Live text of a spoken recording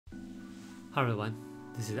Hi everyone,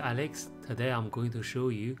 this is Alex. Today I'm going to show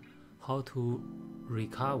you how to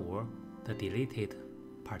recover the deleted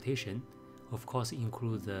partition. Of course,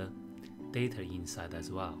 include the data inside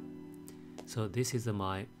as well. So this is the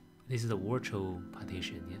virtual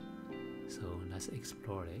partition. Yeah. So let's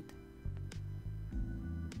explore it.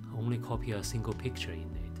 I only copy a single picture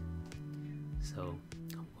in it. So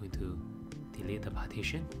I'm going to delete the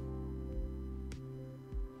partition,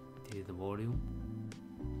 delete the volume.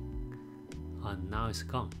 And now it's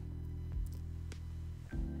gone.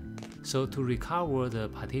 So to recover the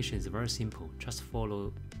partition is very simple. Just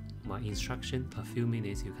follow my instruction. A few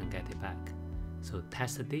minutes you can get it back. So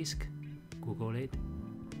test disk, Google it.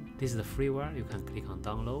 This is the freeware. You can click on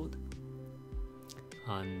download,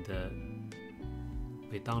 and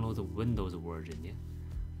we download the Windows version. Yeah,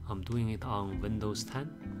 I'm doing it on Windows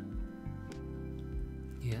 10.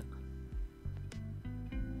 Yeah.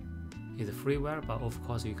 It's freeware, but of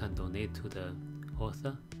course you can donate to the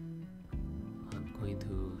author. I'm going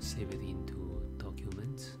to save it into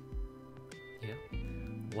documents. Yeah.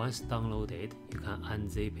 Once downloaded, you can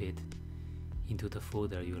unzip it into the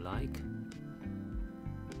folder you like.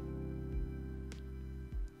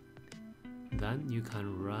 Then you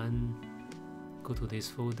can go to this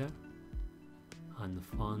folder and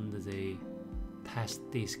find the test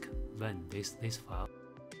disk when this file.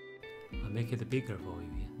 I'll make it bigger for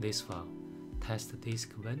you. This file, test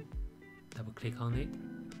disk 1. Double click on it.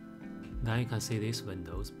 Now you can see this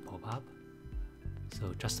windows pop up.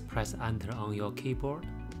 So just press enter on your keyboard.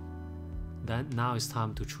 Then now it's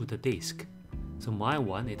time to choose the disk. So my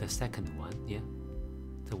one is the second one. Yeah,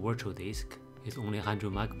 the virtual disk is only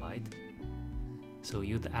 100 MB. So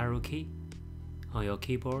use the arrow key on your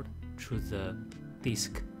keyboard. Choose the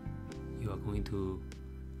disk you are going to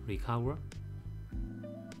recover.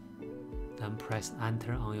 Then press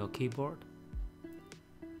enter on your keyboard.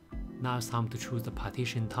 Now it's time to choose the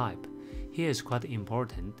partition type. Here is quite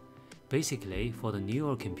important. Basically, for the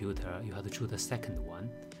newer computer, you have to choose the second one.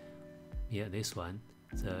 Yeah, this one,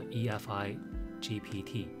 the EFI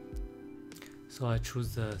GPT. So I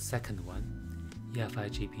choose the second one, EFI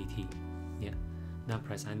GPT. Yeah. Now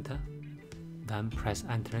press enter. Then press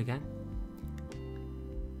enter again.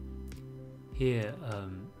 Here,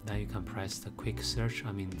 now you can press the quick search.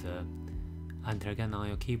 The enter again on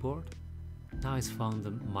your keyboard. Now it's found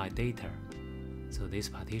my data. So this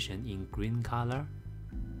partition in green color.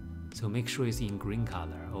 So make sure it's in green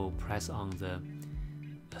color, or press on the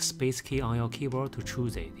space key on your keyboard to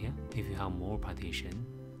choose it. Yeah, if you have more partition,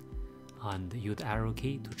 and use the arrow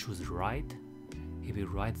key to choose write. If you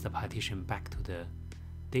write the partition back to the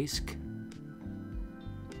disk,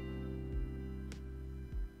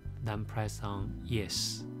 then press on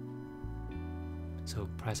yes. So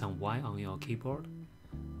press on Y on your keyboard,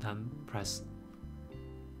 then press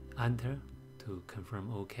enter to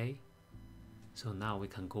confirm OK. So now we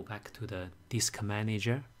can go back to the disk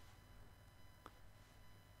manager.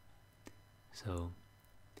 So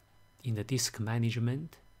in the disk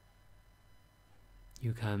management,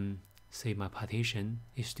 you can see my partition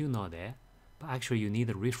is still not there, but actually you need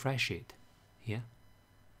to refresh it. Yeah.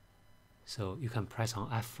 So you can press on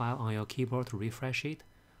F5 on your keyboard to refresh it,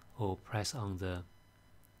 or press on the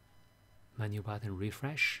menu button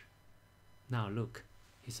refresh. Now look,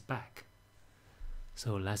 it's back.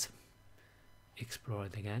 So let's explore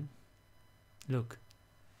it again. Look,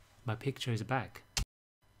 my picture is back.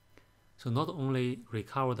 So not only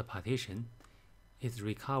recover the partition, it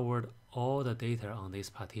recovered all the data on this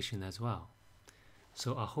partition as well.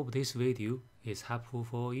 So I hope this video is helpful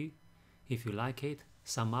for you. If you like it,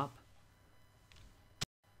 thumb up.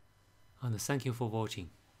 And thank you for watching.